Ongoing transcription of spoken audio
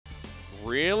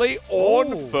Really?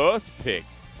 On first pick.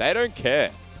 They don't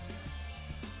care.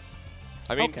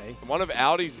 I mean, one of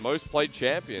Audi's most played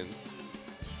champions.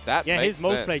 That makes his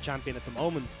most sense. played champion at the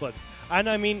moment. And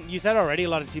I mean, you said already a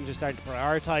lot of teams are starting to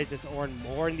prioritize this Ornn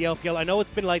more in the LPL. I know it's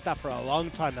been like that for a long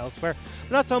time elsewhere,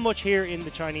 but not so much here in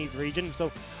the Chinese region.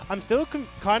 So I'm still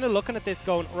kind of looking at this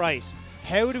going, right,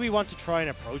 how do we want to try and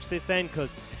approach this then?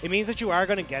 Because it means that you are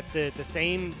going to get the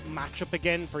same matchup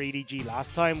again for EDG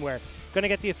last time, where you're going to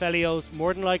get the Aphelios,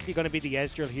 more than likely going to be the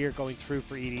Ezreal here going through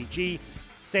for EDG.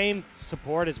 Same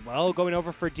support as well going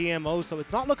over for DMO, so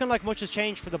it's not looking like much has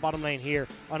changed for the bottom lane here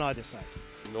on either side.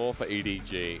 Nor for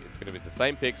EDG. It's going to be the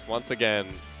same picks once again.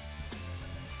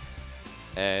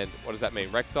 And what does that mean?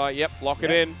 Rek'Sai? Yep, lock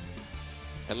it in.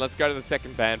 And let's go to the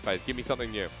second ban phase. Give me something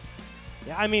new.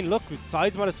 Yeah, I mean, look,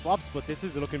 sides might have swapped, but this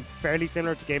is looking fairly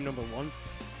similar to game number 1.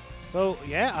 So,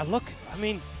 yeah, look, I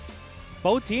mean,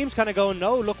 both teams kind of going,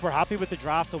 no, look, we're happy with the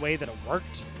draft the way that it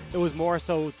worked. It was more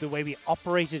so the way we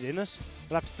operated in it.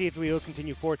 We'll have to see if we will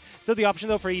continue forward. Still the option,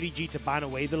 though, for EDG to ban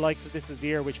away the likes of this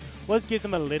Azir, which was give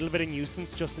them a little bit of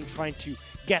nuisance just in trying to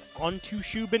get onto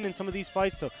Shubin in some of these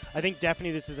fights. So I think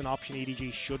definitely this is an option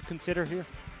EDG should consider here.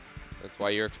 That's why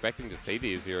you're expecting to see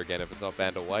the Azir again if it's not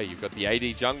banned away. You've got the AD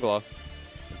jungler.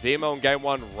 DMO in game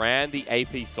 1 ran the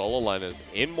AP solo laners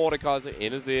in Mordekaiser,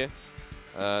 in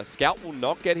Azir. Scout will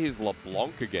not get his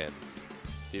LeBlanc again.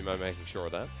 DMO making sure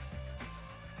of that.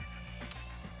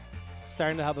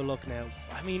 Starting to have a look now.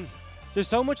 I mean, there's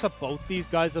so much that both these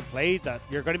guys have played that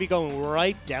you're going to be going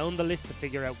right down the list to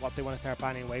figure out what they want to start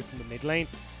banning away from the mid lane.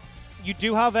 You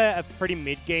do have a pretty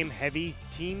mid-game heavy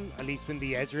team, at least when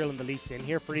the Ezreal and the Lee Sin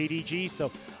here for EDG. So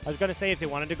I was going to say if they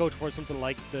wanted to go towards something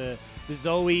like the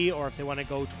Zoe, or if they want to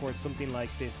go towards something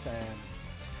like this,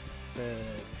 the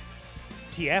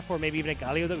TF, or maybe even a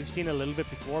Galio that we've seen a little bit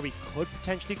before, we could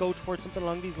potentially go towards something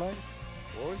along these lines.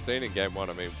 What we've seen in game 1,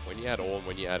 I mean, when you had Ornn,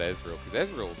 when you had Ezreal, because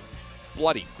Ezreal's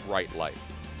bloody great late.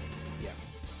 Yeah.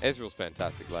 Ezreal's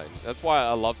fantastic lane. That's why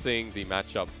I love seeing the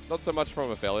matchup, not so much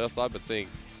from Aphelios side, but seeing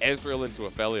Ezreal into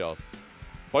Aphelios.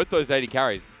 Both those AD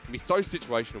carries can be so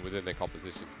situational within their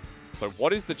compositions. So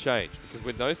what is the change? Because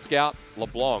with no Scout,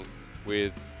 LeBlanc,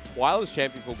 with Twyla's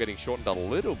champion pool getting shortened a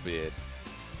little bit,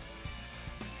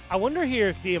 I wonder here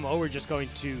if DMO were just going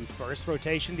to first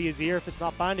rotation the Azir if it's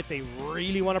not banned, if they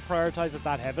really want to prioritize it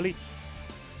that heavily.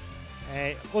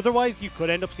 Otherwise, you could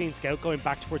end up seeing Scout going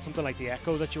back towards something like the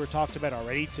Echo that you were talked about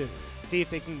already to see if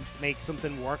they can make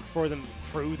something work for them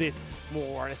through this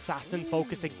more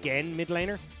assassin-focused, again, mid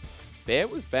laner. Bear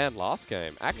was banned last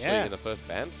game, actually, in the first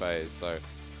ban phase. So,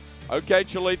 okay,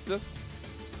 Chalitza,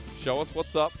 show us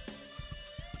what's up.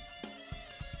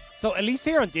 So at least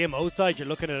here on DMO's side, you're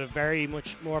looking at a very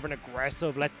much more of an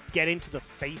aggressive, let's get into the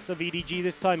face of EDG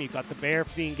this time. You've got the Bear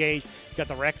for the engage, you've got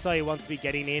the Rek'Sai who wants to be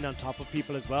getting in on top of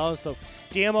people as well. So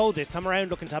DMO this time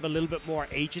around looking to have a little bit more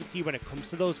agency when it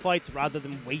comes to those fights rather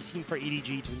than waiting for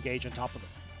EDG to engage on top of them.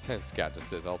 And Scout just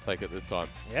says, I'll take it this time.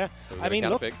 Yeah, so I mean,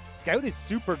 look, Scout is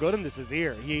super good in this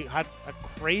Azir. He had a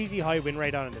crazy high win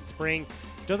rate on it in spring.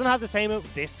 Doesn't have the same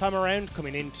this time around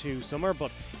coming into summer,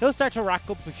 but he'll start to rack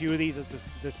up a few of these as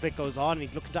the split goes on, and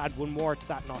he's looking to add one more to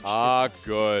that notch. Ah,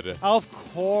 good. Of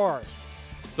course.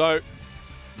 So,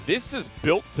 this is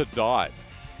built to dive.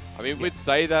 I mean, we'd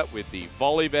say that with the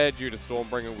Volley Bear due to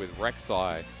Stormbringer with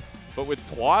Rek'Sai, but with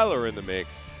Twyla in the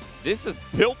mix, this is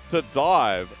built to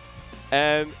dive,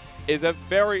 and is a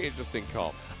very interesting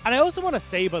comp. And I also want to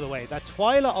say, by the way, that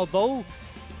Twyla,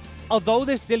 although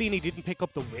this Zillion he didn't pick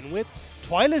up the win with,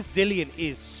 Twyla's Zillion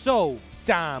is so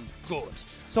damn good.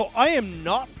 So I am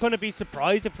not going to be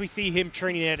surprised if we see him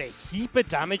churning out a heap of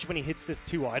damage when he hits this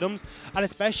 2 items. And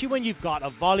especially when you've got a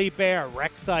Volley Bear, a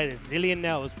Rek'Sai, a Zillion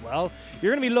now as well,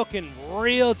 you're going to be looking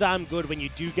real damn good when you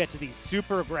do get to these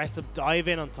super aggressive dive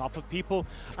in on top of people.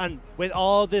 And with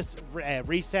all this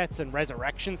resets and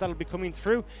resurrections that'll be coming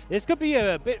through, this could be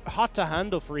a bit hot to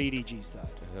handle for EDG's side.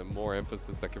 More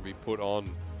emphasis that can be put on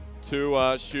to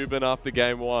Shubin after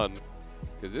game 1.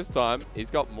 Because this time, he's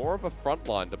got more of a front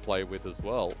line to play with as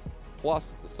well.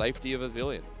 Plus, the safety of a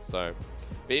Zillion. So,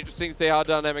 be interesting to see how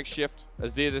dynamics shift.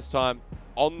 Azir this time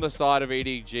on the side of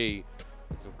EDG.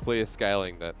 With some clear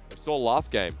scaling that we saw last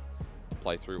game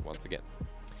play through once again.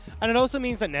 And it also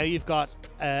means that now you've got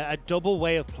a double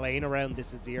way of playing around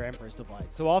this Azir Emperor's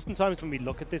Divide. So oftentimes when we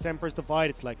look at this Emperor's Divide,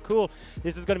 it's like, cool,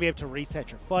 this is going to be able to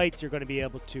reset your fights. You're going to be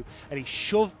able to at least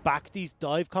shove back these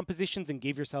dive compositions and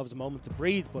give yourselves a moment to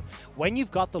breathe. But when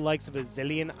you've got the likes of a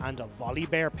Zilean and a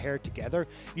Volibear paired together,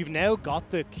 you've now got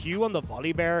the Q on the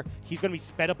Volibear. He's going to be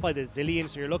sped up by the Zilean,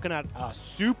 so you're looking at a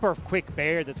super quick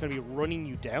bear that's going to be running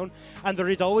you down. And there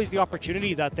is always the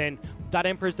opportunity that then that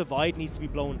Emperor's Divide needs to be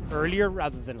blown earlier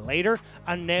rather than later,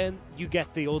 and then you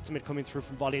get the ultimate coming through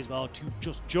from Volley as well to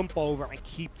just jump over and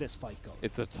keep this fight going.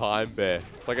 It's a time bear.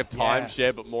 It's like a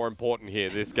timeshare, but more important here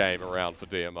this game around for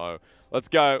DMO. Let's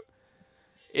go.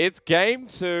 It's game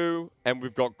 2, and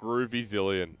we've got Groovy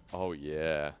Zilean. Oh,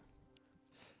 yeah.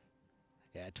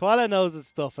 Yeah, Twilight knows his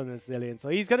stuff on this Zilean, so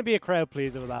he's going to be a crowd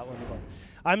pleaser with that one. But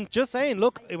I'm just saying,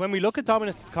 look, when we look at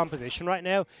Dominus' composition right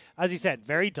now, as you said,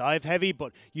 very dive heavy,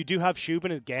 but you do have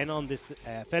Shubin again on this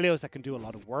Felios that can do a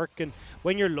lot of work. And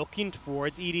when you're looking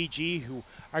towards EDG, who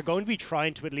are going to be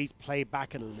trying to at least play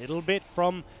back a little bit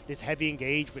from this heavy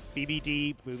engage with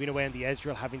BBD, moving away on the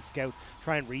Ezreal, having Scout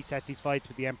try and reset these fights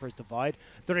with the Emperor's Divide,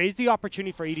 there is the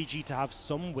opportunity for EDG to have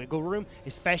some wiggle room,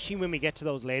 especially when we get to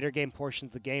those later game portions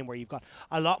of the game where you've got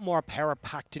a lot more power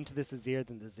packed into this Azir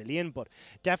than the Zilean. But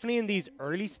definitely in these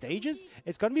early stages,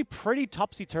 it's going to be pretty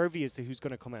topsy-turvy as to who's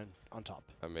going to come in on top.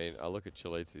 I mean, I look at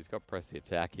Chalitza. He's got press the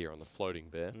attack here on the floating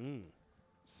bear.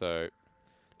 So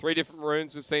 3 different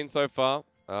runes we've seen so far.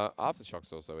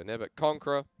 Aftershock's also in there, but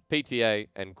Conqueror, PTA,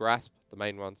 and Grasp, the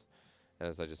main ones. And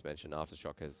as I just mentioned,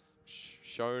 Aftershock has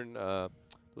shown...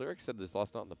 Lyric said this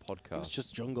last night on the podcast. It was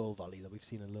just Jungle Volley that we've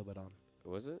seen a little bit on.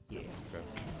 Was it? Yeah. Okay.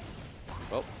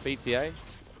 Well, PTA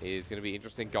is going to be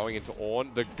interesting going into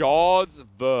Ornn. The Gods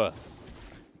verse.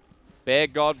 Bear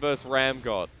God versus Ram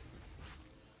God.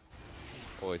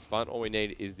 Always fun. All we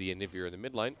need is the Anivia in the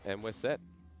mid lane, and we're set.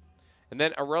 And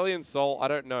then Aurelion Sol, I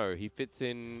don't know. He fits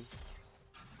in...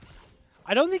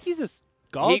 I don't think he's a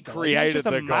god. He created he's just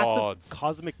the gods.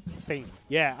 Cosmic thing.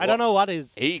 Yeah, I don't know what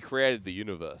is. He created the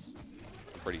universe.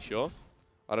 I'm pretty sure.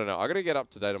 I don't know. I got to get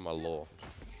up to date on my lore.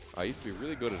 I used to be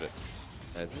really good at it.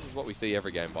 As this is what we see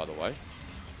every game, by the way.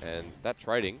 And that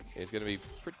trading is going to be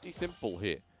pretty simple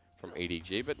here from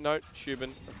EDG. But note,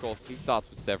 Shubin, of course, he starts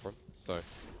with Severin. So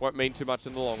won't mean too much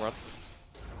in the long run.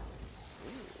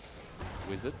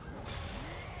 Ooh. Wizard.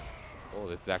 Oh,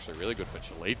 this is actually really good for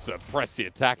Chalitza. Press the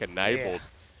attack enabled. Yeah.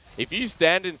 If you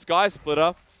stand in Sky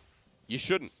Splitter, you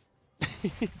shouldn't.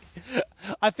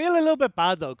 I feel a little bit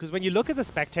bad, though, because when you look at the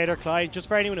Spectator client, just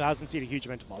for anyone who hasn't seen a huge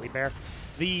amount of Volibear,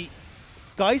 the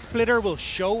Sky Splitter will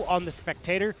show on the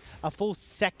Spectator a full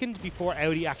second before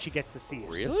Audi actually gets to see it.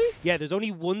 Really? Yeah, there's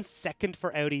only 1 second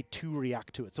for Audi to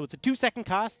react to it. So it's a 2-second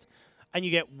cast, and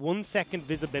you get 1 second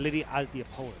visibility as the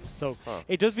opponent. So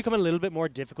it does become a little bit more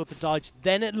difficult to dodge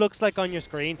than it looks like on your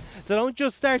screen. So don't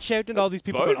just start shouting at all these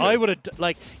people going, I would have,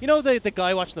 like, you know the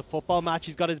guy watching the football match,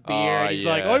 he's got his beard, he's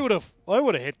like, I would have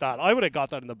hit that. I would have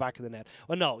got that in the back of the net.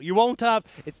 Well, no, you won't have.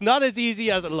 It's not as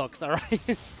easy as it looks, all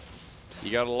right? You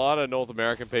got a lot of North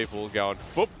American people going,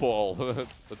 football,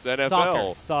 it's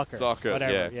NFL. Soccer,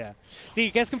 whatever, yeah. See,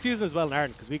 it gets confusing as well in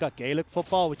Ireland because we got Gaelic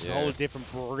football, which is a whole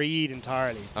different breed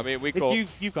entirely. So I mean, we call...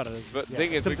 You've got it. But the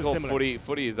thing is, we call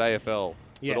footy is AFL,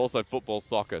 but also football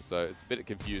soccer, so it's a bit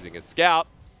confusing. A Scout,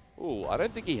 ooh, I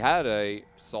don't think he had a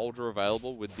soldier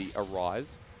available with the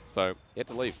Arise, so he had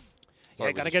to leave.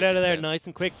 Yeah, got to get out of there nice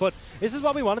and quick. But this is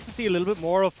what we wanted to see a little bit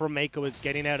more of from Mako, is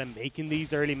getting out and making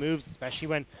these early moves, especially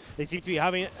when they seem to be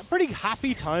having a pretty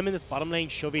happy time in this bottom lane,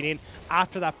 shoving in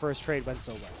after that first trade went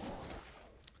so well.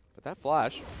 But that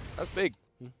flash, that's big.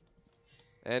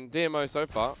 And DMO so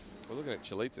far, we're looking at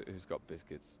Chalitza, who's got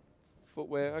biscuits.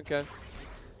 Footwear, okay.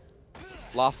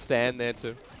 Last stand there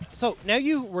too. So now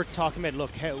you were talking about,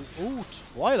 look, how, ooh,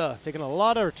 Twyla taking a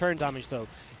lot of return damage though.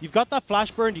 You've got that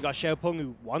flash burn, you got Xiaopeng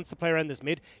who wants to play around this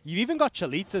mid. You've even got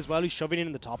Chalitza as well, who's shoving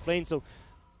in the top lane. So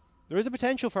there is a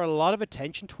potential for a lot of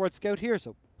attention towards Scout here.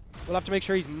 So we'll have to make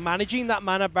sure he's managing that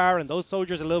mana bar and those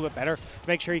soldiers a little bit better to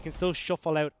make sure he can still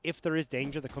shuffle out if there is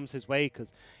danger that comes his way,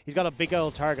 because he's got a big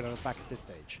old target on his back at this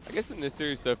stage. I guess in this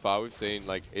series so far, we've seen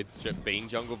like it's been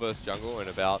jungle versus jungle and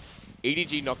about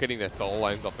EDG not getting their solo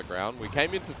lanes off the ground. We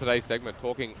came into today's segment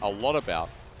talking a lot about,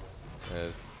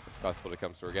 as Sky Splitter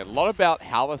comes through again, a lot about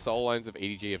how the solo lanes of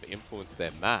EDG have influenced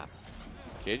their map.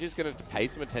 GG is going to pay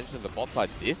some attention to the bot side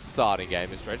this starting game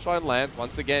as Dredgeline lands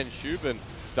once again. Shubin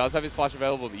does have his flash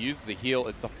available, but uses the heal.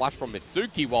 It's the flash from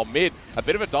Mitsuki, while mid, a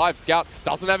bit of a dive. Scout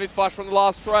doesn't have his flash from the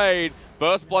last trade.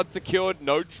 First blood secured,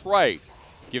 no trade.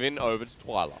 Given over to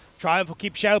Twyla. trying to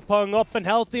keep Xiaopeng up and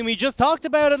healthy, and we just talked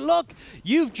about it. Look,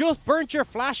 you've just burnt your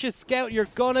flashes, Scout. You're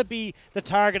going to be the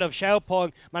target of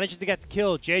Xiaopeng. Manages to get the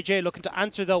kill. JJ looking to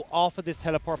answer, though, off of this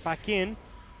teleport back in.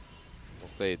 We'll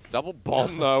see. It's double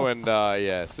bomb, though, and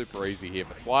yeah, super easy here.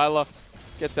 But Twyla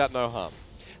gets out no harm.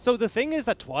 So the thing is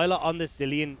that Twyla on this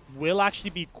Zilean will actually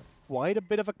be quite a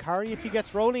bit of a carry if he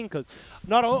gets rolling, because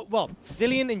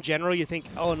Zilean in general, you think,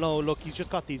 oh no, look, he's just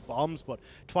got these bombs, but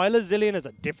Twyla's Zilean is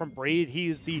a different breed. He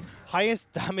is the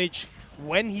highest damage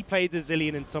when he played the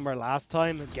Zilean in summer last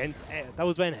time against, that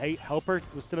was when Helper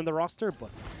was still in the roster, but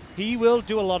he will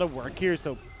do a lot of work here,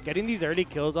 so getting these early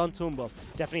kills onto him will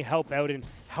definitely help out in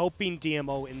helping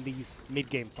DMO in these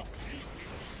mid-game fights.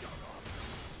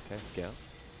 Okay, Scout.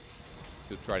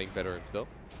 Still trading better himself.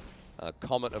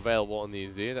 Comet available on the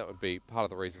Azir, that would be part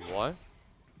of the reason why.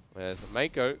 There's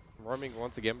Mako roaming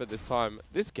once again, but this time,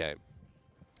 this game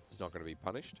is not going to be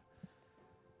punished.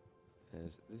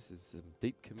 As this is some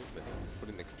deep commitment.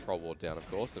 Putting the control ward down, of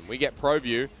course, and we get Pro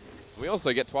View. We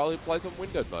also get Twyla who plays on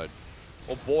windowed mode.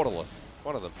 Or borderless,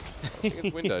 one of them. I think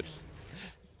it's windowed.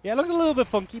 Yeah, it looks a little bit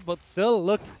funky, but still,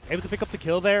 look, able to pick up the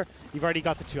kill there. You've already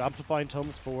got the 2 amplifying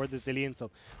tomes for the Zilean, so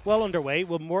well underway.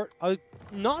 I'm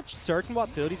not certain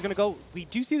what build he's going to go. We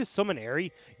do see the summon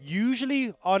Airy.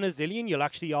 Usually on a Zilean, you'll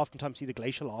actually oftentimes see the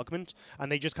Glacial Augment,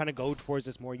 and they just kind of go towards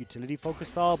this more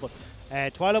utility-focused style, but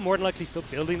Twyla more than likely still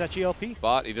building that GLP.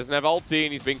 But he doesn't have ulti,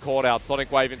 and he's been caught out.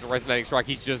 Sonic Wave into Resonating Strike.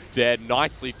 He's just dead.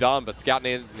 Nicely done, but Scout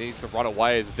needs to run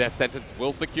away as the Death Sentence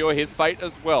will secure his fate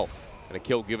as well. And a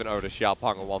kill given over to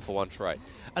Xiaopeng, a 1-for-1 trade.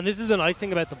 And this is the nice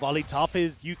thing about the volley top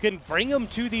is you can bring him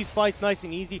to these fights nice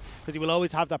and easy because he will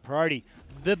always have that priority.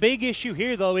 The big issue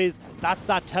here, though, is that's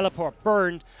that teleport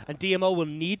burned, and DMO will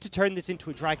need to turn this into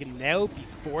a dragon now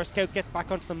before Scout gets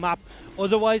back onto the map.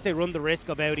 Otherwise, they run the risk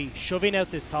of Audi shoving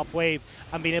out this top wave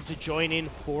and being able to join in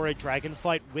for a dragon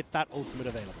fight with that ultimate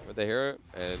available. With the hero,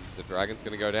 and the dragon's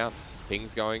going to go down.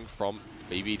 Ping's going from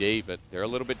BBD, but they're a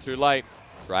little bit too late.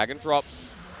 Dragon drops.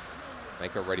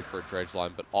 Mako ready for a dredge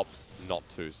line, but opts not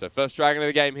to. So first dragon of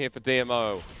the game here for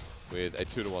DMO with a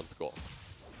 2-to-1 score.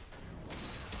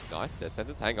 Nice, Death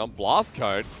Sentence. Hang on, Blast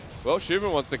Code. Well,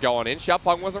 Schumann wants to go on in.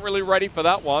 Xiaopeng wasn't really ready for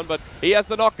that one, but he has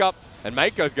the knock-up, and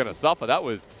Mako's going to suffer. That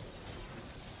was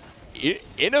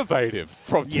innovative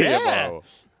from DMO.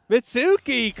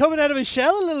 Mitsuki coming out of his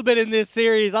shell a little bit in this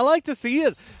series. I like to see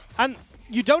it. And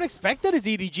you don't expect that as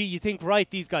EDG. You think, right,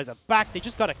 these guys are back. They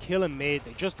just got to kill him mid.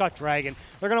 They just got Dragon.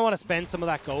 They're going to want to spend some of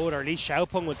that gold, or at least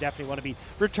Xiaopeng will definitely want to be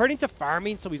returning to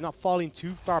farming so he's not falling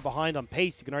too far behind on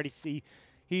pace. You can already see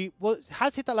he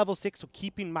has hit that level 6, so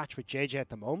keeping match with JJ at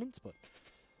the moment. But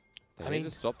they need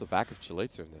to stop the back of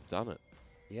Chalita, and they've done it.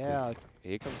 Yeah.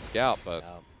 Here comes Scout, but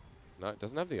no, it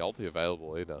doesn't have the ulti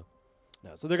available either.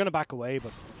 No, so they're going to back away,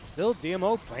 but still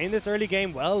DMO playing this early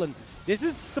game well, and this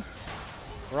is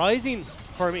surprising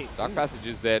for me. Dark Passage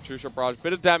is there, True Shot Barrage,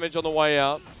 bit of damage on the way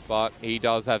out, but he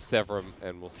does have Severum,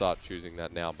 and we'll start choosing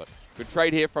that now. But good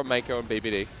trade here from Mako and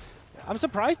BBD. I'm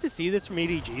surprised to see this from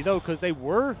EDG, though, because they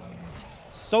were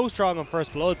so strong on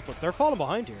First Bloods, but they're falling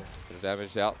behind here. Bit of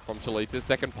damage out from Chalita.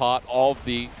 Second part of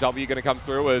the W going to come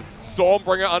through as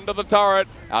Stormbringer under the turret.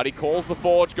 Out he calls the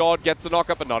Forge God, gets the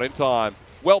knock-up, but not in time.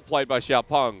 Well played by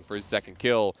Xiaopeng for his second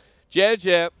kill.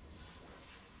 Jie,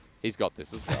 he's got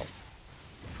this as well.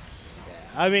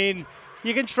 I mean,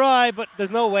 you can try, but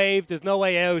there's no wave, there's no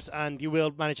way out, and you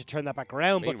will manage to turn that back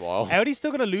around. Meanwhile, but Audi's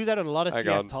still going to lose out on a lot of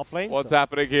CS top lanes. What's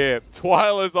happening here?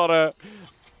 Twyla's on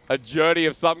a journey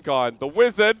of some kind. The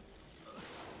Wizard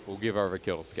will give over a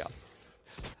kill to Scout.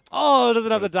 Oh,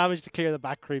 doesn't have the damage to clear the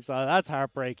back creeps. Oh, that's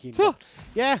heartbreaking.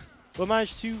 Yeah, we'll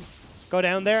manage to go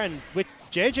down there, and with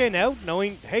JJ now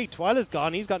knowing, hey, Twyla's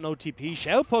gone, he's got no TP.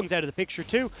 Xiaopeng's out of the picture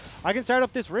too. I can start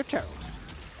up this Rift Herald.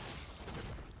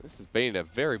 This has been a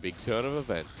very big turn of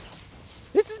events.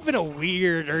 This has been a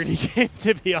weird early game,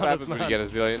 to be honest, man. What happens when you get a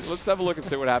Zillion? Let's have a look and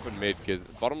see what happened mid, because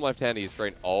bottom left-hand of your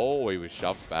screen, oh, he was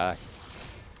shoved back.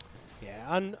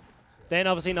 Yeah, and then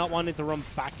obviously not wanting to run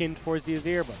back in towards the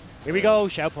Azir, but here we go,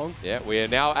 Xiaopeng. Yeah, we are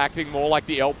now acting more like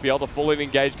the LPL. The full-in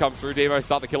engage comes through. DMO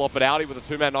start the kill off, but Audi with a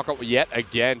 2-man knockout yet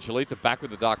again. Chalita back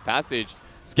with the Dark Passage.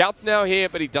 Scout's now here,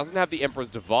 but he doesn't have the Emperor's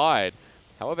Divide.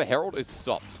 However, Herald is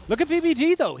stopped. Look at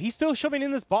BBD, though. He's still shoving in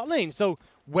this bot lane. So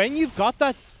when you've got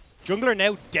that jungler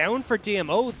now down for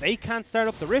DMO, they can't start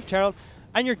up the Rift Herald,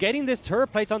 and you're getting this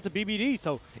turret plates onto BBD.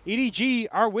 So EDG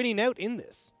are winning out in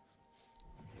this.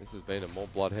 This has been a more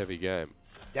blood-heavy game.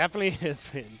 Definitely has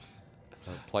been.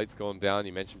 Plate's gone down.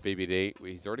 You mentioned BBD.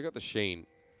 He's already got the Sheen.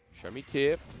 Show me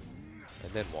tip.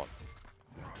 And then what?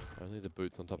 Only the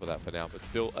boots on top of that for now, but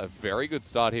still a very good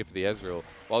start here for the Ezreal.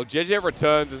 While JJ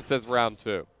returns and says round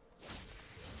 2.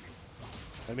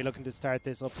 Gonna be looking to start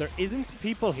this up. There isn't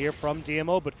people here from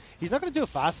DMO, but he's not going to do it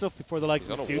fast enough before the likes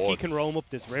of Mitsuki can roam up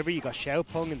this river. You got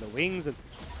Xiaopeng in the wings, and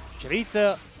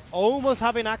Chalitza almost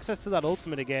having access to that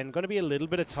ultimate again. Going to be a little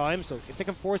bit of time, so if they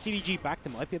can force EDG back, they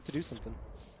might be able to do something.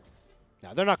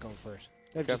 No, they're not going for it.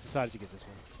 They've just decided to get this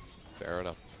one. Fair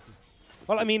enough.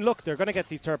 Well, I mean, look, they're going to get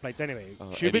these turret plates anyway.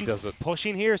 Shubin's does it.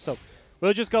 pushing here, so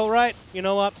we'll just go, right, you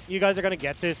know what? You guys are going to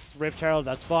get this Rift Herald,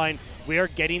 that's fine. We are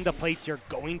getting the plates you're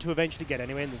going to eventually get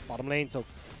anyway in this bottom lane, so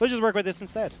we'll just work with this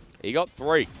instead. He got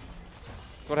 3.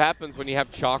 That's what happens when you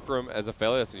have Chakram as a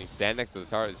Felios and you stand next to the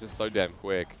turret. It's just so damn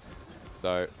quick.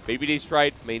 So BBD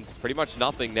straight means pretty much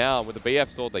nothing now. With the BF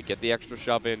sword, they get the extra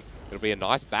shove in. It'll be a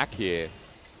nice back here.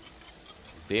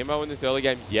 DMO in this early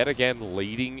game, yet again,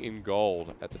 leading in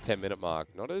gold at the 10-minute mark.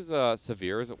 Not as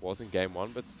severe as it was in game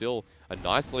 1, but still a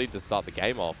nice lead to start the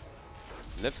game off.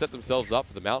 And they've set themselves up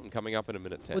for the mountain coming up in a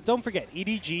minute 10. But don't forget,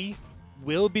 EDG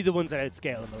will be the ones that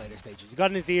outscale in the later stages. You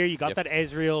got Nazir, you got that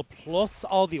Ezreal, plus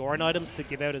all the Ornn items to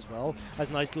give out as well as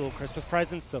nice little Christmas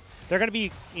presents. So they're going to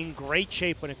be in great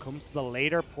shape when it comes to the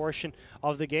later portion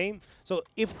of the game. So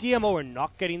if DMO are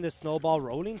not getting this snowball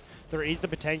rolling, there is the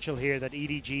potential here that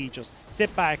EDG just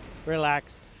sit back,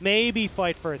 relax, maybe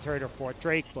fight for a 3rd or 4th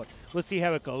Drake, but we'll see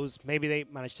how it goes. Maybe they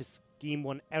manage to scheme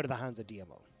one out of the hands of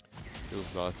DMO.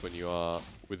 Feels nice when you are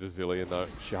with a Zillion though.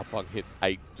 Xiaopeng hits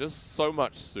 8 just so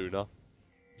much sooner.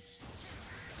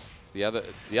 The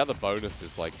other bonus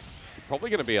is like you're probably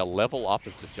going to be a level up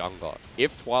as the jungler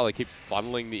if Twyla keeps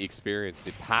funneling the experience,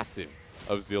 the passive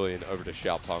of Zillion over to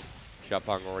Xiaopeng.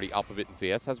 Xiaopeng already up a bit in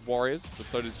CS, has warriors, but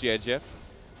so does GNGF.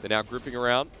 They're now grouping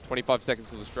around, 25 seconds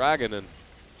to this dragon, and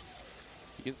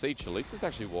you can see Chalitza's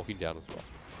actually walking down as well.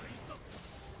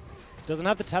 Doesn't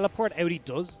have the teleport, Audi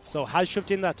does, so has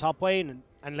shoved in that top lane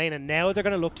and lane, and now they're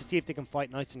going to look to see if they can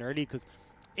fight nice and early, because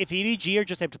if EDG are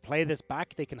just able to play this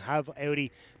back, they can have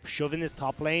Audi shove in this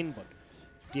top lane, but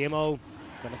DMO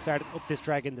going to start up this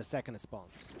dragon the second it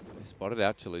spawns. They spotted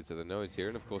out Chalitza, they know he's here,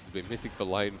 and of course he's been missing for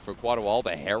lane for quite a while.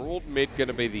 The Herald mid going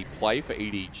to be the play for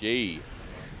EDG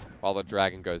while the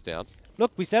dragon goes down.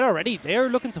 Look, we said already, they're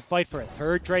looking to fight for a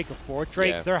 3rd Drake, a 4th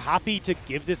Drake. Yeah. They're happy to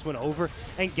give this one over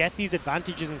and get these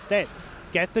advantages instead.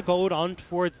 Get the gold on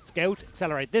towards Scout,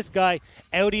 accelerate this guy.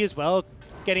 Audi as well,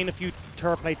 getting a few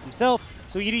turret plates himself.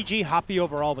 So EDG happy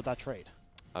overall with that trade.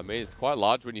 I mean, it's quite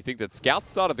large when you think that Scout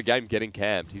started the game getting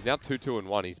camped. He's now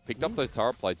 2-2-1. He's picked up those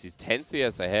turret plates. He's 10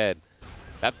 CS ahead.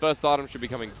 That first item should be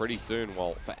coming pretty soon.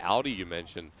 Well, for Audi, you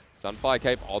mentioned, Sunfire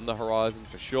Cape on the horizon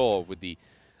for sure with the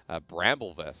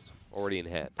Bramble Vest already in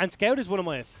hand. And Scout is one of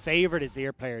my favorite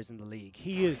Azir players in the league.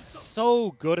 He is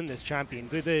so good in this champion.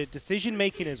 The decision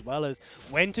making as well as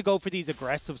when to go for these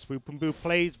aggressive swoop and boop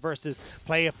plays versus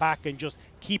play it back and just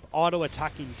keep auto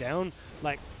attacking down.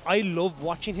 Like, I love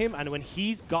watching him, and when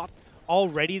he's got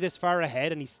already this far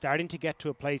ahead and he's starting to get to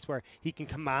a place where he can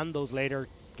command those later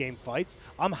game fights,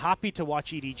 I'm happy to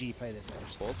watch EDG play this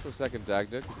out. Pause for a second,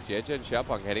 Dagda, because JJ and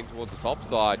Xiaopeng heading towards the top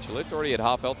side. Chalitza already at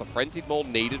half health. The Frenzied Maul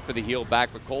needed for the heal back,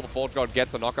 but Call the Forge God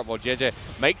gets a knockup while JJ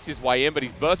makes his way in, but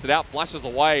he's bursted out, flashes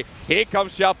away. Here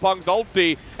comes Xiaopeng's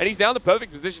ulti, and he's now in the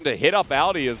perfect position to hit up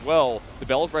Audi as well. The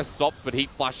Bell's Breath stops, but he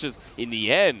flashes in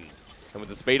the end. And with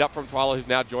the speed up from Twyla, who's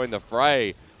now joined the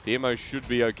fray, DMO should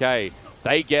be okay.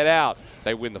 They get out.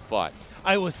 They win the fight.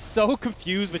 I was so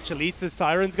confused with Chalitza's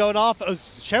sirens going off. It was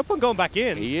Xiaopeng going back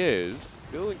in. He is.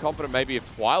 Feeling confident maybe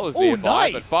if Twyla's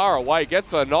nearby, nice. But far away.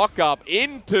 Gets a knock up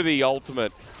into the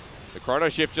ultimate. The chrono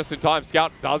shift just in time.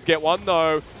 Scout does get one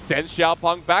though. Sends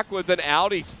Xiaopeng backwards and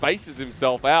Audi spaces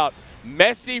himself out.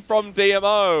 Messy from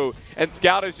DMO. And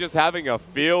Scout is just having a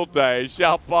field day.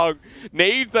 Xiaopeng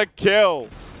needs a kill.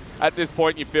 At this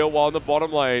point, you feel while in the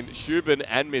bottom lane, Shubin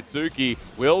and Mitsuki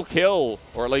will kill,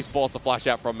 or at least force a flash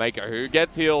out from Maker, who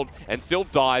gets healed and still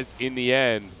dies in the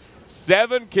end.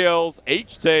 7 kills,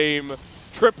 each team,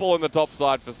 triple in the top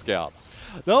side for Scout.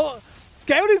 No,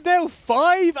 Scout is now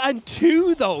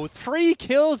 5-2 though. 3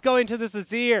 kills going to this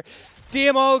Azir.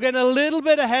 DMO getting a little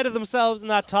bit ahead of themselves in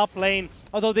that top lane,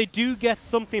 although they do get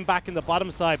something back in the bottom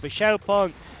side. But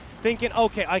Xiaopeng thinking,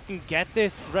 okay, I can get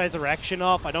this resurrection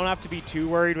off. I don't have to be too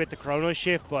worried with the chrono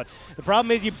shift, but the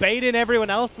problem is you bait in everyone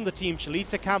else in the team.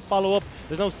 Chalitza can't follow up.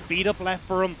 There's no speed up left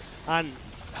for him, and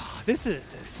this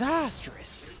is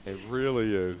disastrous. It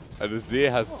really is. And Azir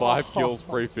has 5 kills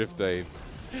pre-15.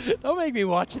 Don't make me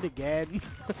watch it again.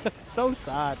 So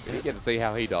sad. We didn't get to see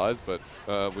how he dies, but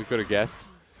we could have guessed.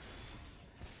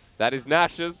 That is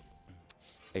Nash's.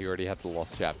 He already had the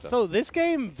lost chapter. So this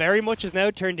game very much is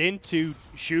now turned into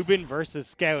Shubin versus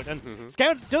Scout. And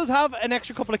Scout does have an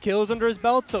extra couple of kills under his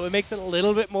belt, so it makes it a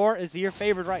little bit more Azir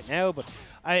favored right now. But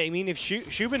I mean, if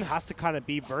Shubin has to kind of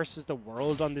be versus the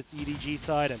world on this EDG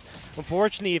side, and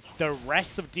unfortunately, if the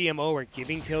rest of DMO are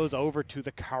giving kills over to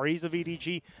the carries of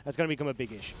EDG, that's going to become a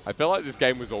big issue. I felt like this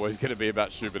game was always going to be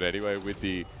about Shubin anyway, with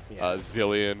the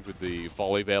Zillion, with the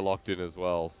volley there locked in as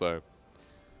well. So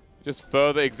just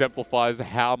further exemplifies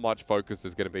how much focus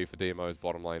there's going to be for DMO's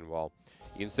bottom lane. Well,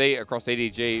 you can see across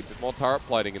EDG, a bit more turret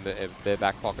plating in their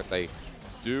back pocket. They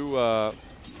do,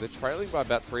 they're trailing by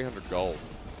about 300 gold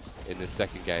in this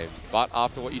second game. But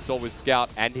after what you saw with Scout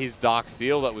and his Dark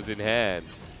Seal that was in hand,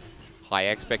 high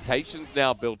expectations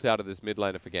now built out of this mid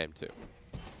laner for game 2.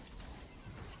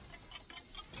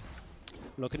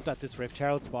 Looking at this Rift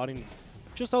Herald spotting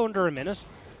just under a minute.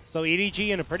 So EDG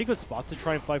in a pretty good spot to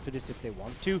try and fight for this if they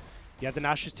want to. You have the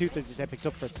Nash's Tooth, as you said, picked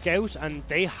up for Scout, and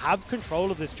they have control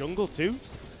of this jungle too.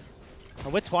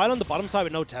 And with Twile on the bottom side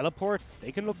with no teleport,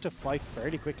 they can look to fight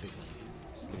fairly quickly.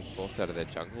 Just getting forced out of their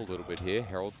jungle a little bit here.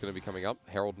 Herald's going to be coming up.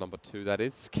 Herald number 2, that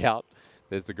is. Scout.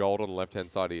 There's the gold on the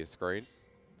left-hand side of your screen.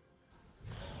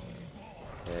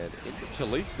 And into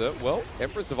Chalitza. Well,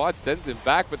 Emperor's Divide sends him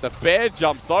back, but the bear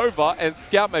jumps over, and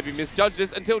Scout maybe misjudged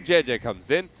this until JJ comes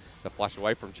in. The flash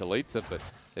away from Chalitza, but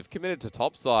they've committed to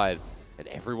topside, and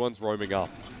everyone's roaming up.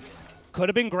 Could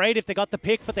have been great if they got the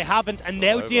pick, but they haven't, and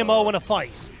now DMO want to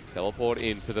fight. Teleport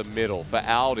into the middle for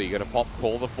Audi. Going to pop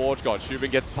Call the Forge God.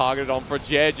 Shubin gets targeted on for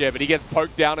JJ, but he gets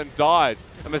poked down and dies.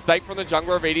 A mistake from the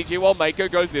jungler of EDG while Mako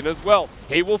goes in as well.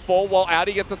 He will fall while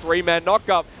Audi gets a 3-man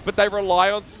knock-up, but they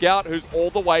rely on Scout, who's all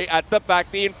the way at the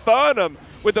back. The Infernum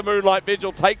with the Moonlight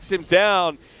Vigil takes him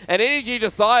down. And EDG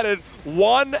decided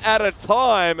one at a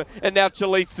time, and now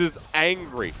Chalitza's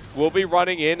angry. Will be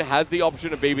running in, has the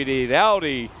option of BBD and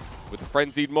Audi. With the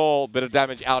Frenzied Maul, bit of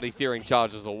damage, Audi searing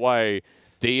charges away.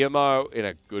 DMO in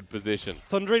a good position.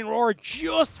 Thundering Roar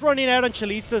just running out on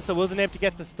Chalitza, so wasn't able to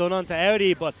get the stun onto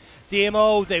Audi, but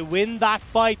DMO, they win that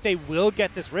fight. They will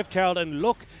get this Rift Herald and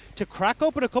look to crack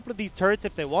open a couple of these turrets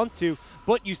if they want to,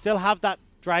 but you still have that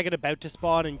dragon about to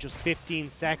spawn in just 15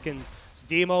 seconds. So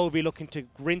DMO will be looking to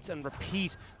rinse and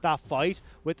repeat that fight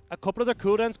with a couple of their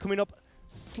cooldowns coming up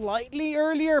slightly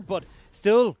earlier, but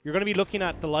still, you're going to be looking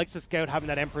at the likes of Scout having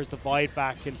that Emperor's Divide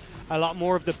back and a lot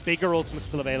more of the bigger ultimates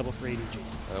still available for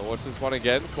EDG. Watch this one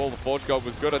again. Call the Forge God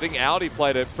was good. I think Audi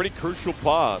played a pretty crucial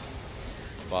part.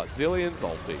 But Zillion's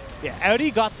ulti. Yeah,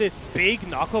 Audi got this big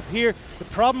knock-up here. The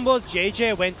problem was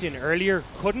JJ went in earlier,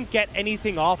 couldn't get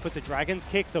anything off with the Dragon's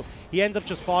Kick, so he ends up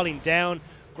just falling down.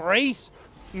 Great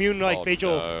Moonlight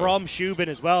Vigil from Shubin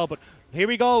as well, but here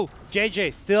we go.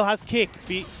 JJ still has kick.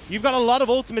 You've got a lot of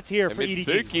ultimates here for EDG.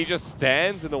 Mitsuki just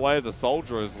stands in the way of the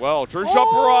soldier as well. True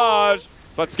shot barrage.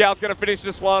 But Scout's going to finish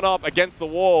this one up against the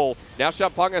wall. Now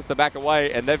Shampung has to back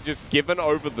away, and they've just given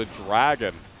over the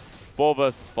dragon. 4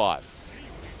 versus 5.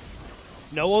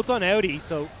 No ult on Audi,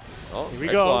 so here we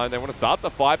go. Line. They want to start the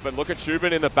fight, but look at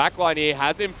Shubin in the back line here.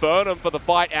 Has Infernum for the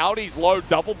fight. Audi's low.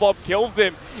 Double Bob kills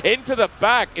him into the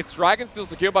back. It's Dragon still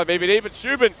secured by BBD, but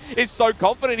Shubin is so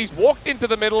confident. He's walked into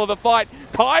the middle of the fight,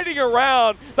 kiting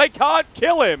around. They can't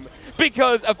kill him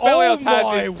because Aphelios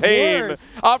has his team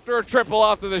after a triple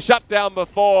after the shutdown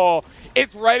before.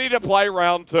 It's ready to play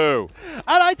round 2. And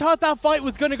I thought that fight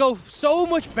was going to go so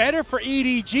much better for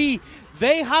EDG.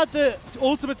 They had the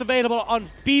ultimates available on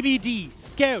BBD,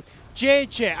 Scout,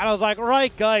 JJ, and I was like,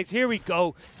 right guys, here we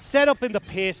go. Set up in the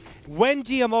pit. When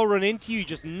DMO run into you,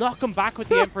 just knock them back with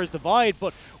the Emperor's Divide,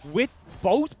 but with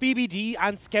both BBD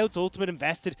and Scout's ultimate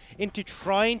invested into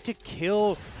trying to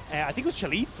kill, I think it was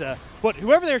Chalitza, but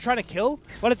whoever they're trying to kill,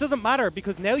 well, it doesn't matter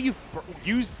because now you've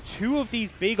used 2 of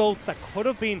these big ults that could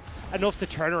have been enough to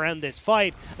turn around this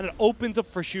fight, and it opens up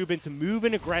for Shubin to move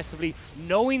in aggressively,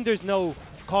 knowing there's no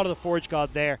Call of the Forge God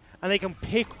there, and they can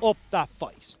pick up that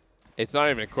fight. It's not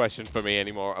even a question for me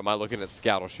anymore. Am I looking at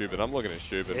Scout or Shubin? I'm looking at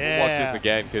Shubin. Yeah. We'll watch this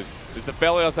again because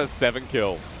Aphelios has 7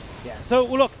 kills. Yeah, so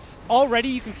well, look, already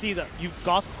you can see that you've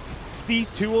got these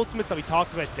 2 ultimates that we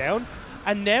talked about down,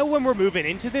 and now when we're moving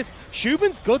into this,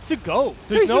 Shubin's good to go.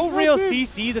 There's no real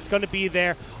CC that's going to be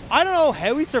there. I don't know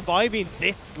how he's surviving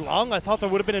this long. I thought there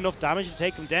would have been enough damage to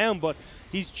take him down, but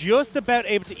he's just about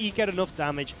able to eke out enough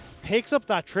damage. Picks up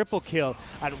that triple kill.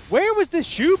 And where was this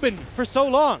Shubin for so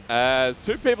long? As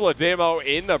 2 people at DMO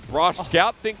in the brush.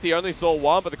 Scout thinks he only saw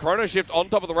 1, but the Chrono Shift on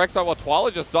top of the Rek'Sai while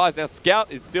Twilight just dies. Now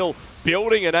Scout is still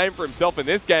building a name for himself in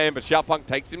this game, but Xiaopeng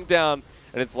takes him down,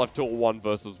 and it's left to a 1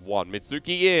 versus 1.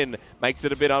 Mitsuki in, makes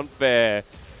it a bit unfair,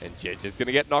 and Jedge is going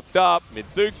to get knocked up.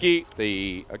 Mitsuki,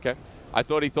 I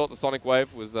thought he thought the Sonic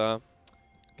Wave was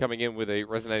coming in with a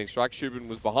resonating strike. Shubin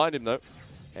was behind him, though,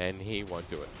 and he won't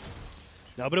do it.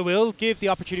 No, but it will give the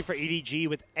opportunity for EDG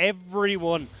with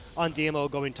everyone on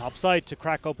DMO going topside to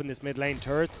crack open this mid lane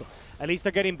turret. So at least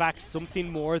they're getting back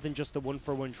something more than just a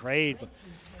 1-for-1 trade. But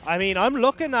I mean, I'm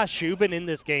looking at Shubin in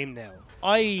this game now.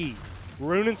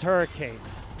 Runan's Hurricane.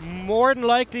 More than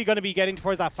likely going to be getting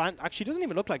towards that fan. Actually, doesn't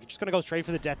even look like it. Just going to go straight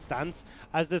for the Death Stance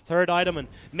as this third item and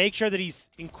make sure that he's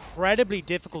incredibly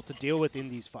difficult to deal with in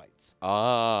these fights.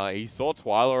 He saw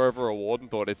Twyla over a ward and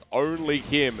thought it's only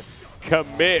him.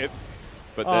 Commits.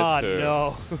 But there's two.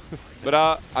 No.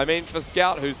 But, I mean, for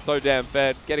Scout, who's so damn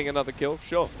fed, getting another kill,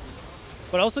 sure.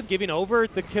 But also giving over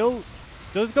the kill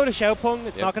does go to Xiaopeng.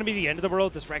 It's not going to be the end of the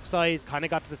world. This Rek'Sai kind of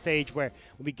got to the stage where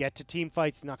when we get to team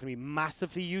fights, it's not going to be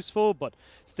massively useful, but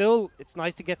still, it's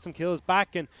nice to get some kills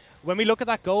back. And when we look at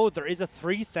that gold, there is a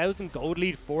 3,000 gold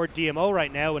lead for DMO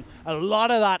right now, and a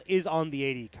lot of that is on the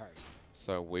AD card.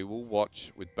 So we will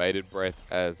watch with bated breath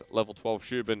as level 12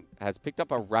 Shubin has picked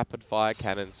up a rapid fire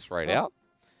cannon straight out.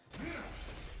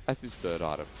 That's his third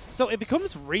item. So it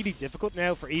becomes really difficult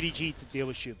now for EDG to deal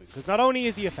with Shubin, because not only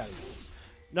is he a Felios,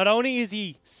 not only is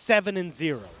he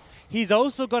 7-0, he's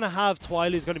also going to have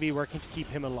Twyla who's going to be working to keep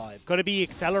him alive. Going to be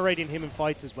accelerating him in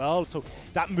fights as well. So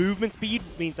that movement speed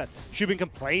means that Shubin can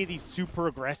play these super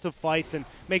aggressive fights and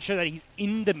make sure that he's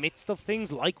in the midst of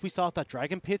things like we saw at that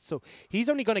Dragon Pit. So he's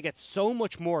only going to get so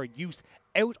much more use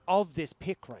out of this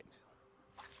pick right now.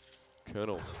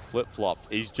 Colonel's flip-flopped.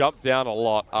 He's jumped down a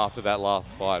lot after that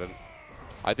last fight, and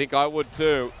I think I would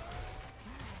too.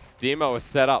 DMO is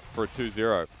set up for a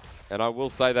 2-0. And I will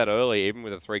say that early, even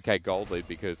with a 3k gold lead,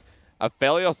 because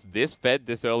Aphelios this fed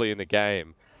this early in the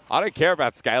game, I don't care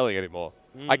about scaling anymore.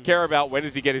 I care about when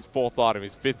does he get his fourth item,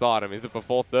 his fifth item. Is it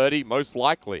before 30? Most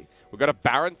likely. We've got a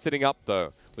Baron sitting up,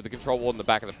 though, with the control ward in the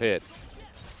back of the pit.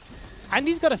 And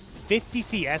he's got a 50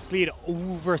 CS lead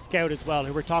over Scout as well,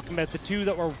 who we're talking about, the two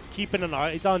that we're keeping an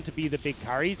eye on to be the big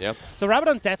carries. Yep. So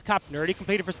Rabadon Deathcap nearly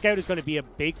completed for Scout is going to be a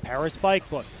big power spike,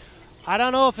 but I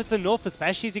don't know if it's enough,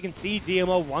 especially as you can see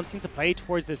DMO wanting to play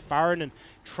towards this Baron and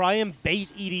try and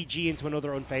bait EDG into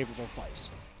another unfavorable fight.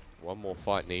 One more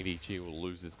fight and EDG will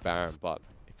lose this Baron, but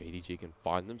if EDG can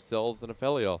find themselves an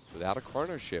Aphelios without a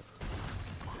Chrono Shift,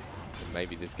 then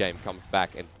maybe this game comes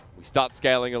back and we start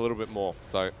scaling a little bit more.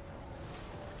 So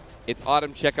it's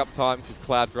item checkup time because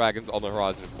Cloud Dragon's on the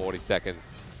horizon in 40 seconds.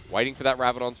 Waiting for that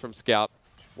Rabadons from Scout,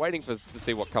 waiting to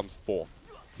see what comes forth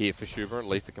here for Shuba, at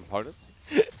least the components.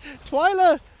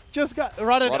 Twyla just got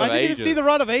Rod of I didn't even see the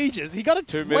Rod of Ages. He got a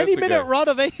 20-minute Rod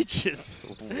of Ages.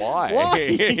 Why?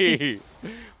 Why?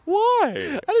 Why?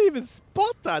 I didn't even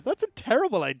spot that. That's a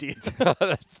terrible idea.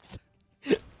 Come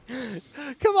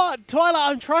on, Twyla,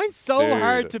 I'm trying so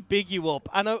hard to big you up.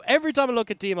 I know every time I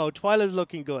look at DMO, Twyla's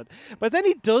looking good. But then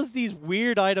he does these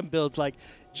weird item builds like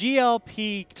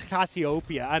GLP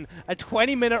Cassiopeia and a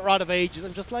 20-minute Rod of Ages.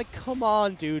 I'm just like, come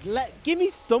on, dude. Give me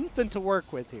something to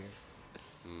work with here.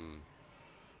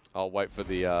 I'll wait for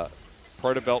the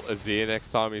Protobelt Azir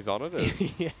next time he's on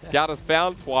it. Yeah. Scout has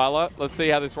found Twyla. Let's see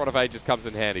how this Rod of Ages comes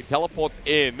in handy. Teleports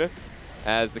in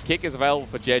as the kick is available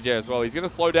for JJ as well. He's going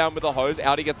to slow down with the hose.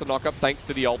 Audi gets the knock-up thanks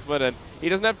to the ultimate, and he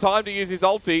doesn't have time to use his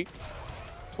ulti.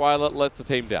 Twyla lets the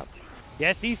team down.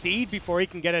 Yes, he CC'd before he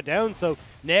can get it down, so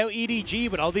now EDG,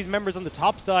 with all these members on the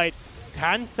top side,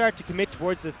 can start to commit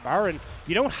towards this Baron.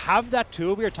 You don't have that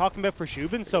tool we were talking about for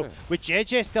Shubin, so with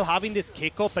JJ still having this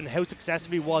kick up and how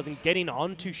successful he was in getting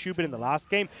on to Shubin in the last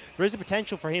game, there is a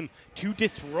potential for him to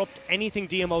disrupt anything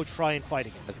DMO try and fight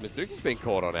against. As Mitsuki's been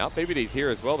caught on out, BBD's here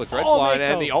as well, the dredge line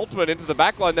and the ultimate into the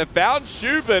back line. They've found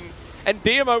Shubin, and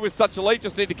DMO with such a lead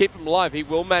just need to keep him alive. He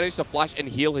will manage to flash and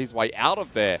heal his way out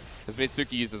of there as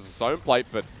Mitsuki uses his own plate,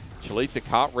 but Chalita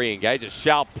can't re-engage as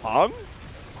Xiaopeng.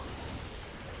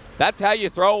 That's how you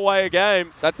throw away a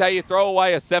game. That's how you throw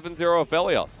away a 7-0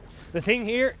 Aphelios. The thing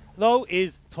here, though,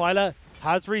 is Twyla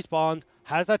has respawned,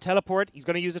 has that teleport. He's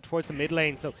going to use it towards the mid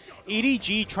lane. So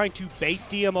EDG trying to bait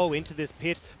DMO into this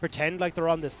pit, pretend like they're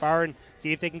on this Baron,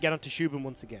 see if they can get onto Shubin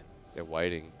once again. They're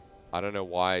waiting. I don't know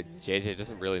why JJ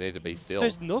doesn't really need to be still.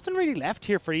 There's nothing really left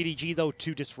here for EDG, though,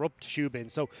 to disrupt Shubin.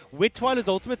 So with Twyla's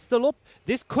ultimate still up,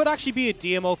 this could actually be a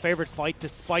DMO favorite fight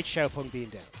despite Xiaopeng being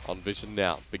down. On Vision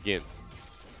now begins.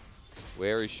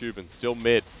 Where is Shubin? Still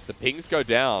mid. The pings go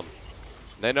down.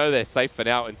 They know they're safe for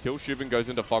now until Shubin goes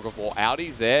into Fog of War.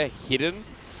 Audi's there, hidden.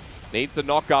 Needs the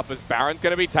knock up as Baron's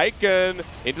going to be taken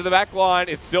into the back line.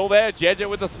 It's still there. Jeje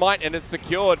with the smite and it's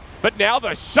secured. But now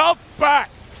the shove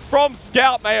back from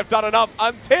Scout may have done enough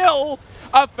until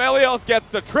Aphelios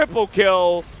gets the triple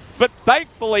kill. But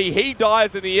thankfully he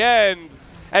dies in the end.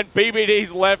 And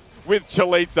BBD's left with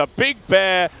Chalita. Big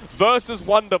Bear versus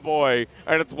Wonder Boy.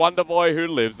 And it's Wonder Boy who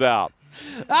lives out.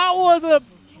 That was a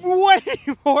way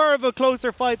more of a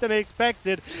closer fight than I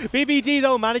expected. BBD,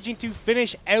 though, managing to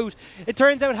finish out. It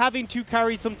turns out having 2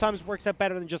 carries sometimes works out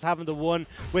better than just having the 1.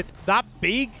 With that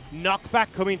big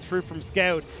knockback coming through from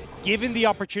Scout, giving the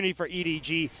opportunity for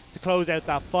EDG to close out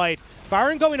that fight.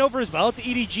 Baron going over as well to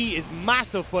EDG is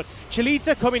massive, but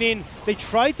Chalitza coming in, they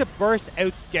try to burst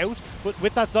out Scout, but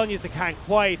with that Zhonya's they can't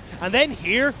quite. And then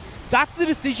here, that's the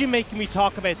decision making we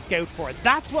talk about Scout for.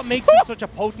 That's what makes him such a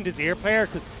potent Azir player,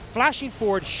 because flashing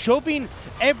forward, shoving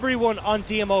everyone on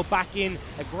DMO back in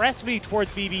aggressively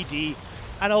towards BBD.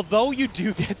 And although you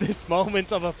do get this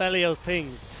moment of Aphelios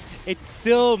things, it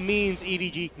still means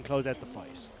EDG can close out the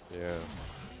fight. Yeah.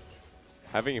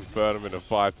 Having him burn him in a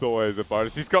fight is always a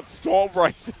bonus. He's got Storm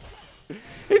Braces.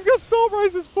 He's got Storm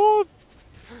Braces 4th.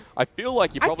 I feel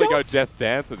like you probably go Death's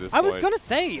Dance at this point. I was going to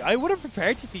say, I would have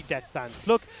preferred to see Death's Dance.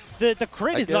 Look, the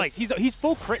crit is nice. He's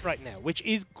full crit right now, which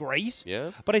is great.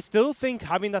 Yeah. But I still think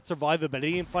having that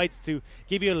survivability in fights to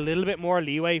give you a little bit more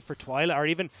leeway for Twilight, or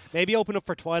even maybe open up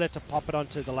for Twilight to pop it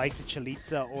onto the likes of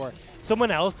Chalitza or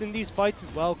someone else in these fights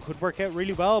as well, could work out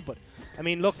really well. But, I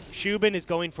mean, look, Shubin is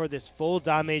going for this full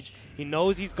damage. He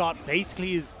knows he's got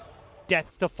basically his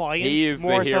Death Defiance. He is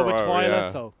more the hero, so with Twilight, yeah.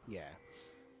 so yeah.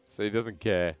 So he doesn't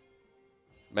care.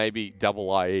 Maybe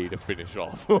double IE to finish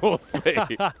off. We'll see.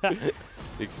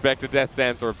 Expect a Death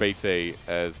Dance or a BT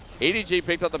as EDG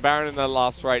picked up the Baron in the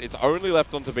last raid. It's only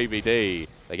left onto BBD.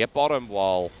 They get bottom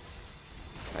while...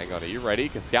 Hang on, are you ready?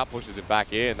 Because Scout pushes it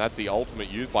back in. That's the ultimate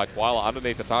used by Twyla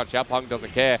underneath the target. Xiaopeng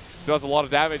doesn't care. Still has a lot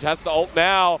of damage. Has to ult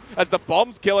now. As the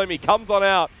bombs kill him, he comes on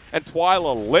out. And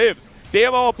Twyla lives.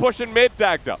 DMO are pushing mid,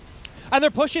 Dagda. And they're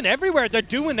pushing everywhere. They're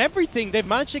doing everything. They've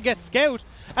managed to get Scout.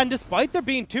 And despite there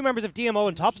being 2 members of DMO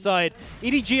on topside,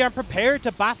 EDG are prepared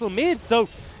to battle mid. So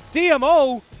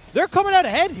DMO, they're coming out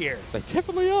ahead here. They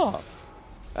definitely are.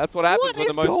 That's what happens when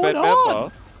the most going fed on?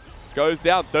 member goes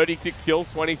down. 36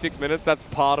 kills, 26 minutes. That's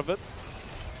part of it.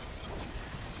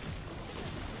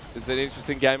 It's an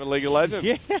interesting game of League of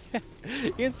Legends. Yeah,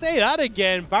 you can say that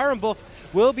again. Baron buff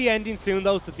will be ending soon,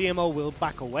 though, so DMO will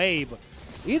back away. But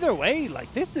either way,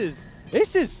 like this is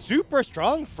super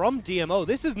strong from DMO.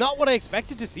 This is not what I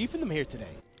expected to see from them here today.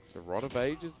 The Rod of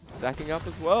Age is stacking up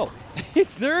as well.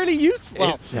 It's really useful.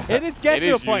 Well, it's getting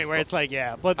to a point useful. where it's like,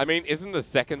 yeah. But I mean, isn't the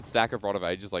second stack of Rod of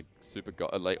Ages like super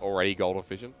like already gold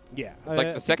efficient? Yeah. It's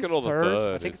like the second or the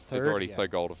third. I think it's third. Is already so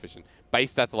gold efficient.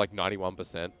 Base stats are like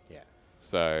 91%. Yeah.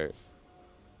 So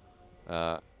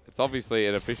it's obviously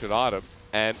an efficient item.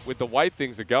 And with the way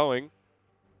things are going,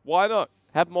 why not?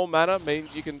 Have more mana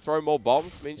means you can throw more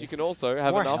bombs, means you can also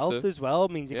have more enough health to... as well,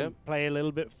 means you can play a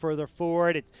little bit further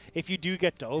forward. If you do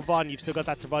get dove on, you've still got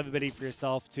that survivability for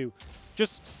yourself to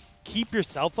just keep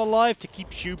yourself alive, to keep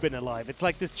Shubin alive. It's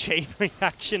like this chain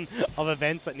reaction of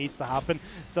events that needs to happen,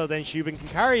 so then Shubin can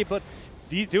carry. But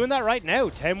he's doing that right now,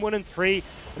 10-1 and 3.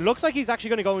 It looks like he's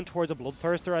actually going to go in towards a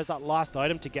Bloodthirster as that last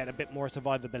item to get a bit more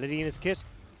survivability in his kit.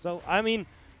 So, I mean,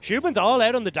 Shubin's all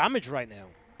out on the damage right now.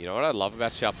 You know what I love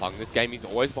about Xiaopeng this game? He's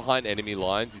always behind enemy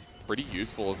lines. He's pretty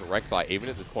useful as a Rek'Sai, even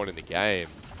at this point in the game.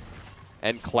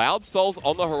 And Cloud Soul's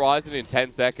on the horizon in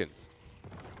 10 seconds.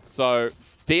 So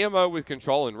DMO with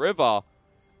control in River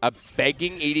are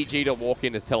begging EDG to walk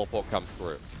in as teleport comes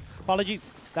through. Apologies.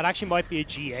 That actually might be a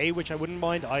GA, which I wouldn't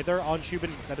mind either on Shubin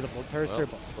instead of the Bloodthirster. Well,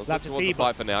 but we'll have to see. The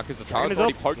fight for now because the turret's is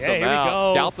already up. poked Yeah, them out. we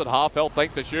go. Scouts at half health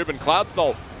thanks to Shubin. Cloud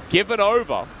Soul given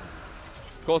over.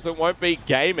 Of course, it won't be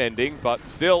game ending, but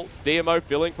still, DMO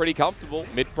feeling pretty comfortable.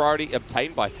 Mid priority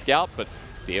obtained by Scout, but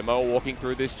DMO walking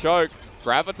through this choke.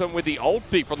 Graviton with the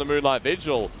ulti from the Moonlight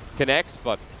Vigil connects,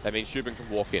 but that means Shubin can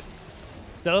walk in.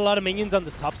 Still a lot of minions on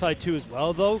this top side too as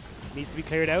well, though. Needs to be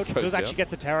cleared out. It does actually get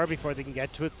the tower before they can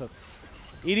get to it, so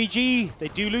EDG, they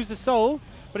do lose the soul,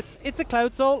 but it's a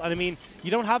Cloud Soul, and I mean, you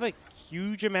don't have a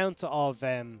huge amount of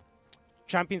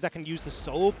champions that can use the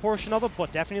soul portion of it,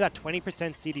 but definitely that 20%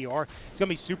 CDR, it's going to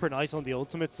be super nice on the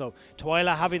ultimate. So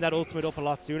Twyla having that ultimate up a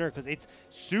lot sooner because it's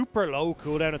super low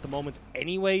cooldown at the moment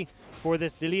anyway for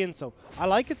this Zilean. So I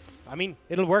like it. I mean,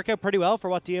 it'll work out pretty well for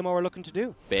what DMO are looking to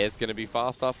do. Bear's going to be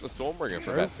fast after Stormbringer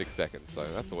for about 6 seconds, so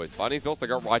that's always fun. He's also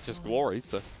got Righteous Glory,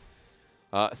 so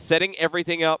setting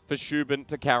everything up for Shubin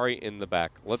to carry in the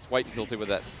back. Let's wait until see what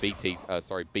that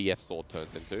BF sword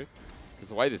turns into, because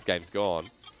the way this game's gone,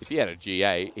 if he had a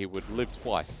GA, he would live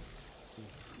twice.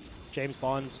 James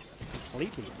Bond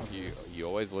completely. You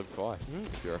always live twice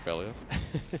if you're a failure.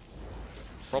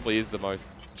 Probably is the most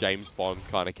James Bond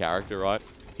kind of character, right?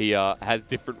 He has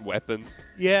different weapons.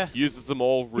 Yeah. Uses them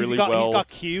all really well. He's got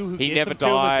Q, who he gives never them to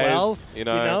him dies. as well. You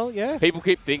know? Yeah. People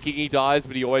keep thinking he dies,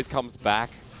 but he always comes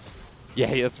back. Yeah,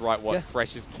 that's right. What?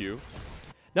 Thresh's Q.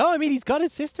 No, I mean, he's got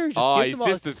his sister. Just Oh, gives his him all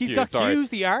sister's he's cute, got sorry. Q's,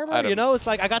 the armor, Adam. you know? It's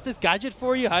like, I got this gadget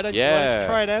for you. Why don't you want to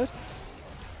try it out?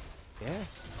 Yeah.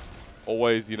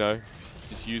 Always, you know,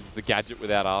 just uses the gadget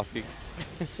without asking.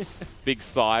 Big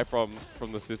sigh from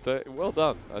the sister. Well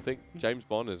done. I think James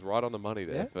Bond is right on the money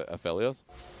there for Aphelios.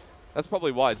 That's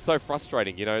probably why it's so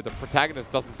frustrating, you know, the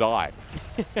protagonist doesn't die.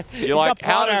 You're like,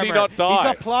 how does he not die? He's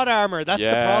got plot armor, that's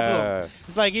the problem.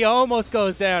 It's like he almost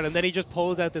goes down and then he just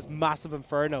pulls out this massive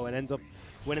inferno and ends up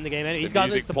winning the game. He's got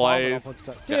this plays.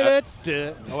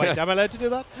 Oh wait, am I allowed to do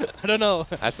that? I don't know.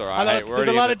 That's all right. There's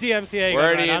a lot of DMCA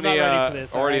we're going on. I'm not ready for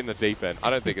this. Already in the deep end. I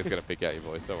don't think it's going to pick out your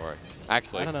voice, don't worry.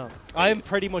 Actually. I don't know. I'm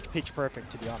pretty much pitch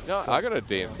perfect, to be honest. No, I got a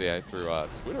DMCA through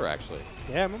Twitter, actually.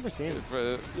 Yeah, I remember seeing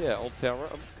it. Yeah, Old Town Road.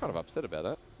 I'm kind of upset about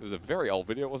that. It was a very old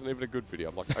video. It wasn't even a good video.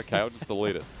 I'm like, okay, I'll just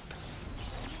delete it.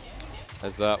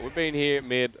 As we've been here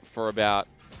mid for about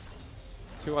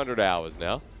 200 hours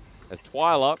now. As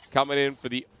Twyla coming in for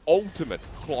the ultimate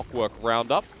clockwork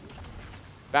roundup.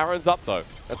 Baron's up, though.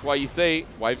 That's why you see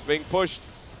waves being pushed.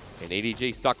 And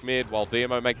EDG stuck mid while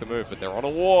DMO make the move. But they're on a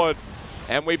ward.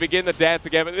 And we begin the dance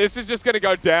again. But this is just going to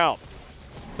go down.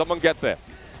 Someone get there.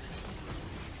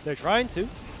 They're trying to.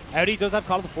 Audi does have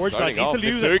Call of the Forge. Like, he's the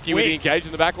loser. Mitsuki with the engage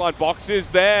in the backline. Box is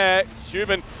there.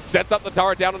 Shubin sets up the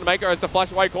turret down on the Maker as the flash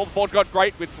away. Call the Forge got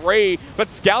great with 3. But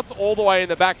Scout's all the way in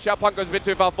the back. Xiaopunk goes a bit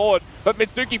too far forward. But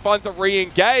Mitsuki finds a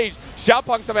re-engage.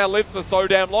 Xiaopunk somehow lives for so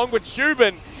damn long. But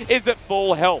Shubin is at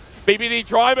full health. BBD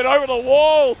driving over the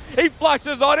wall. He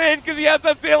flushes on in because he has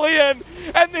a zillion.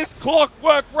 And this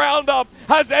clockwork roundup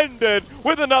has ended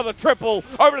with another triple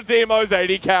over to DMO's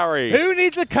 80 carry. Who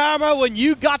needs a karma when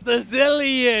you got the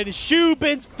zillion?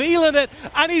 Shubin's feeling it,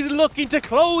 and he's looking to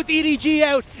close EDG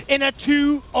out in a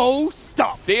 2-0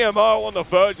 stop. DMO on the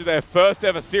verge of their first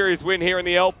ever series win here in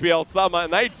the LPL summer,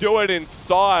 and they do it in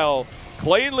style.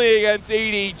 Cleanly against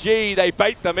EDG, they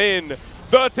bait them in.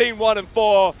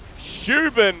 13-1-4.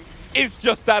 Shubin is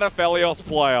just that Aphelios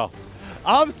player.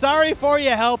 I'm sorry for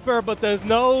you, Helper, but there's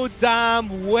no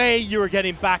damn way you're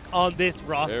getting back on this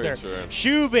roster.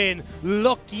 Shubin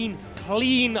looking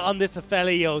clean on this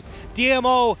Aphelios.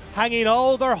 DMO hanging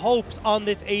all their hopes on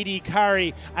this AD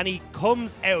carry, and he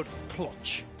comes out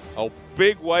clutch. A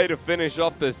big way to finish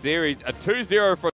off the series. A 2-0 for